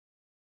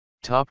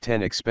Top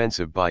 10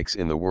 expensive bikes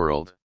in the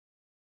world.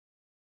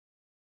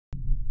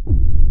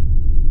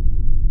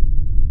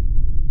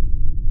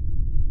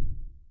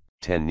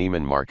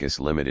 Neiman Marcus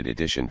Limited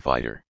Edition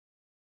Fighter.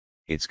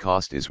 Its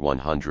cost is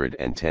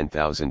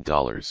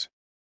 $110,000.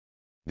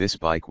 This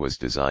bike was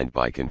designed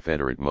by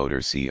Confederate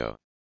Motor Co.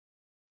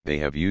 They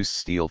have used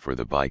steel for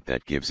the bike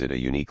that gives it a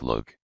unique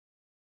look.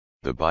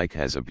 The bike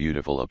has a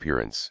beautiful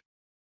appearance.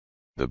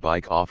 The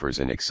bike offers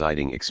an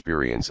exciting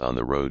experience on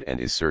the road and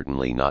is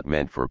certainly not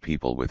meant for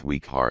people with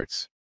weak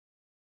hearts.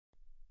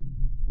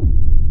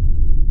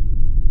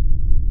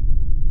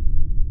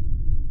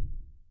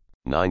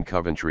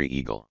 Coventry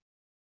Eagle.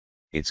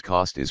 Its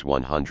cost is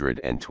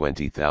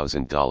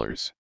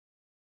 $120,000.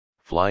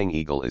 Flying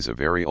Eagle is a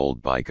very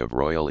old bike of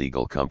Royal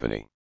Eagle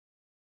Company.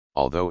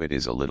 Although it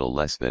is a little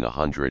less than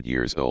 100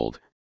 years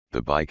old,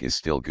 the bike is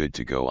still good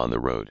to go on the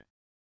road.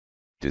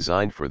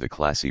 Designed for the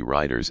classy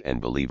riders and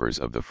believers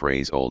of the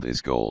phrase old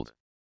is gold.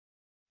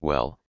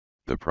 Well,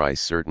 the price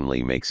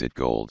certainly makes it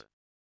gold.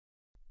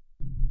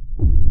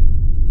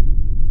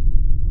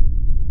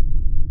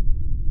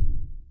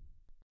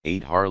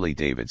 Harley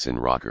Davidson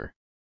Rocker.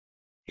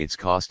 Its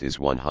cost is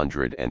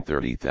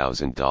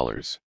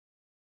 $130,000.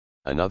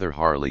 Another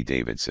Harley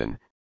Davidson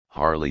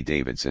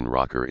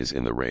Rocker is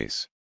in the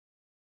race.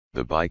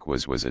 The bike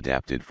was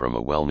adapted from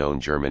a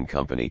well-known German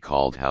company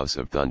called House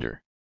of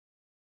Thunder.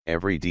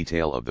 Every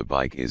detail of the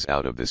bike is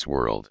out of this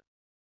world.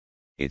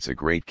 It's a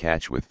great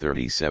catch with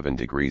 37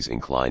 degrees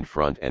inclined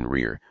front and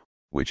rear,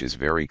 which is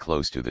very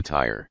close to the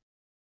tire.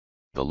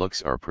 The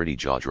looks are pretty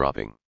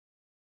jaw-dropping.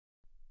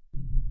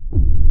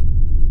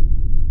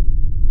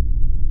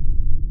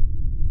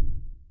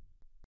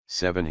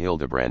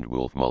 Hildebrand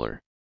Wolfmuller.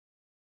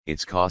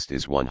 Its cost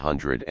is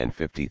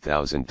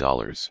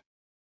 $150,000.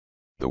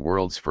 The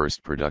world's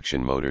first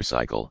production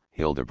motorcycle,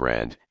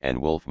 Hildebrand and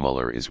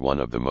Wolfmuller, is one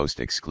of the most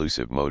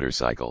exclusive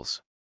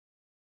motorcycles.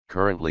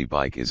 Currently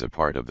bike is a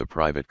part of the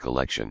private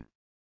collection.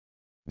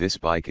 This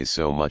bike is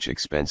so much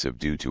expensive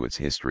due to its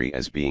history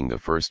as being the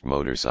first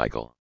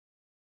motorcycle.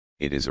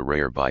 It is a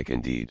rare bike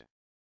indeed.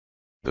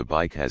 The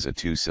bike has a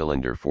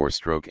 2-cylinder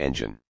 4-stroke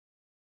engine.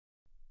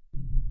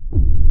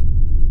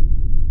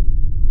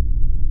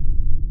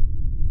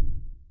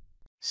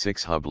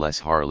 Hubless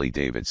Harley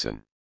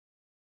Davidson.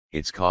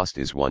 Its cost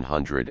is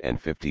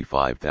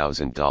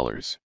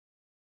 $155,000.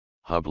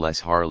 Hubless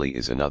Harley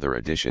is another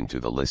addition to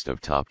the list of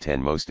top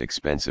 10 most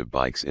expensive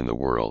bikes in the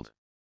world.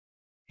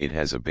 It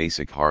has a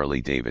basic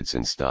Harley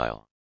Davidson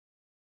style.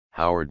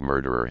 Howard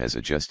Murderer has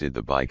adjusted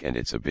the bike and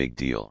it's a big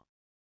deal.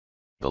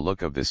 The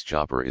look of this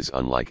chopper is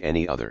unlike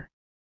any other.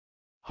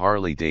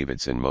 Harley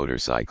Davidson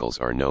motorcycles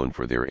are known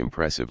for their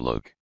impressive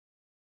look.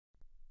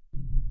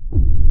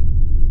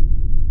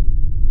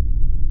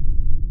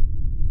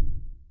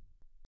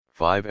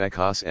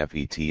 Ecosse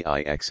FE Ti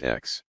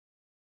XX.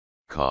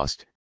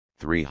 Cost,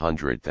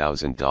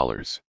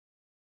 $300,000.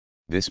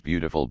 This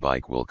beautiful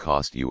bike will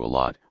cost you a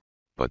lot,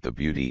 but the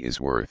beauty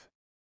is worth.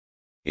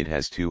 It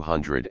has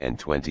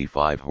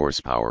 225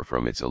 horsepower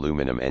from its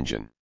aluminum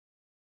engine.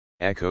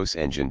 Ecosse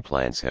engine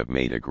plants have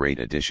made a great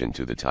addition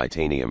to the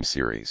titanium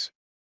series.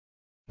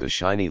 The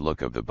shiny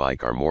look of the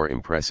bike are more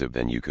impressive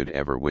than you could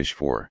ever wish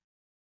for.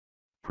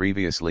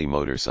 Previously,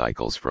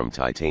 motorcycles from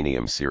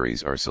titanium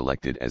series are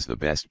selected as the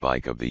best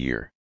bike of the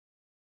year.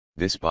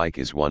 This bike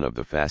is one of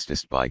the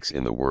fastest bikes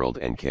in the world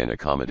and can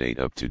accommodate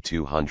up to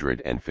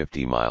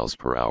 250 miles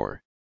per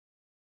hour.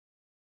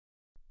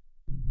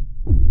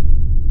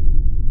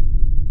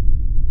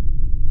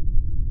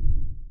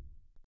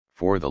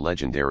 The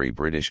legendary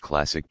British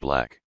Classic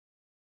Black.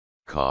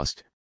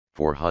 Cost,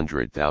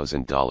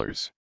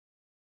 $400,000.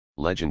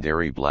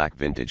 Legendary Black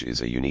Vintage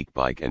is a unique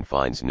bike and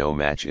finds no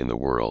match in the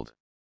world.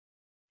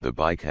 The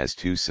bike has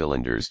 2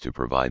 cylinders to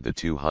provide the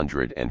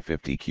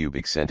 250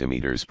 cubic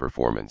centimeters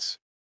performance.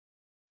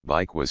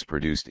 Bike was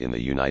produced in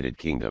the United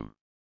Kingdom.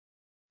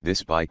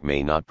 This bike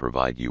may not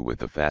provide you with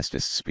the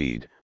fastest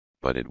speed,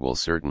 but it will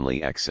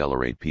certainly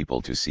accelerate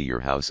people to see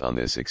your house on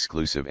this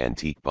exclusive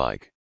antique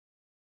bike.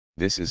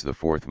 This is the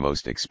 4th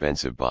most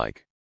expensive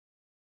bike.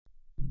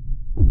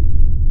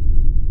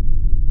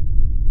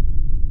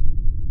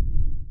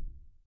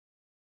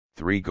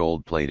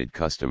 Gold-plated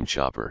custom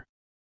chopper.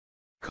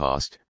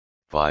 Cost,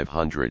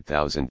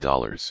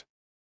 $500,000.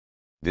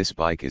 This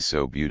bike is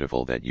so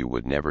beautiful that you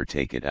would never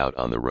take it out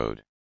on the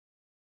road.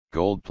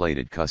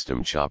 Gold-plated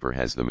custom chopper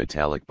has the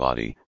metallic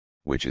body,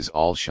 which is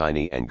all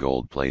shiny and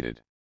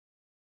gold-plated.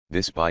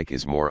 This bike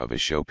is more of a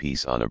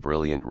showpiece on a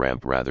brilliant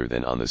ramp rather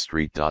than on the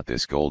street.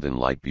 This golden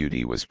light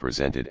beauty was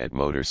presented at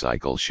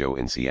Motorcycle Show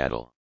in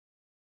Seattle.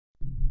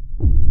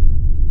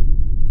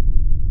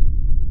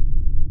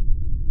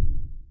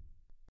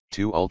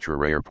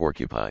 Ultra-rare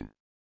Porcupine.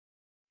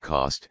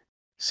 Cost,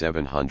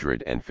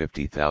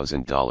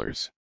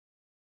 $750,000.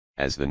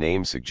 As the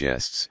name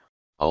suggests,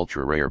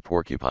 ultra-rare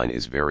Porcupine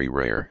is very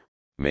rare,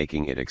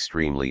 making it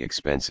extremely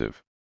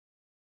expensive.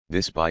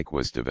 This bike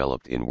was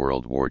developed in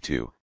World War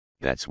II,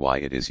 that's why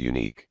it is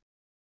unique.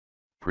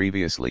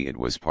 Previously it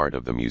was part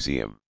of the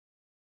museum.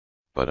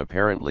 But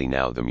apparently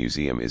now the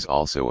museum is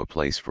also a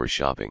place for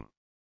shopping.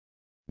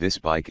 This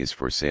bike is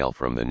for sale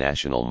from the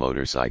National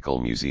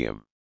Motorcycle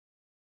Museum.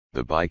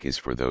 The bike is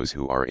for those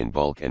who are in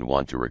bulk and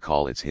want to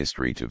recall its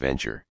history to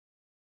venture.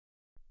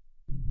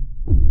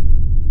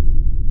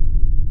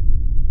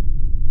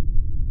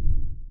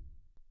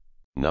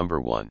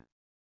 Number 1.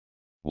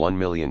 $1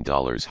 million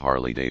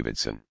Harley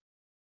Davidson.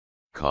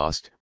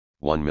 Cost,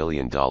 $1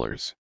 million.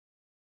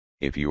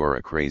 If you are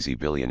a crazy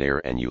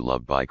billionaire and you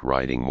love bike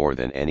riding more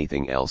than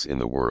anything else in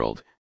the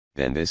world,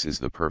 then this is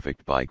the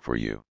perfect bike for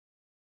you.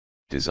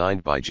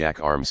 Designed by Jack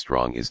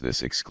Armstrong is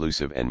this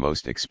exclusive and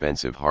most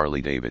expensive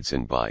Harley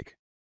Davidson bike.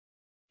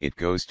 It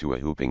goes to a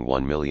whopping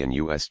 $1 million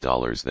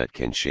that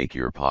can shake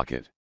your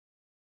pocket.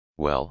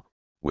 Well,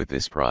 with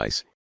this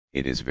price,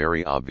 it is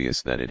very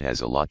obvious that it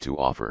has a lot to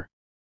offer.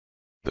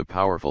 The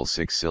powerful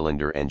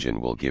 6-cylinder engine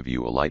will give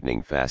you a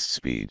lightning fast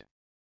speed.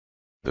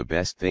 The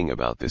best thing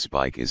about this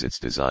bike is its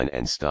design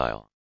and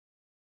style.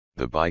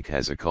 The bike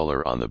has a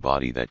color on the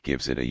body that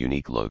gives it a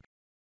unique look.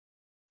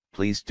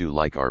 Please do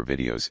like our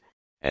videos,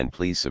 and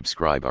please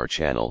subscribe our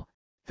channel,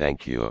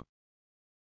 thank you.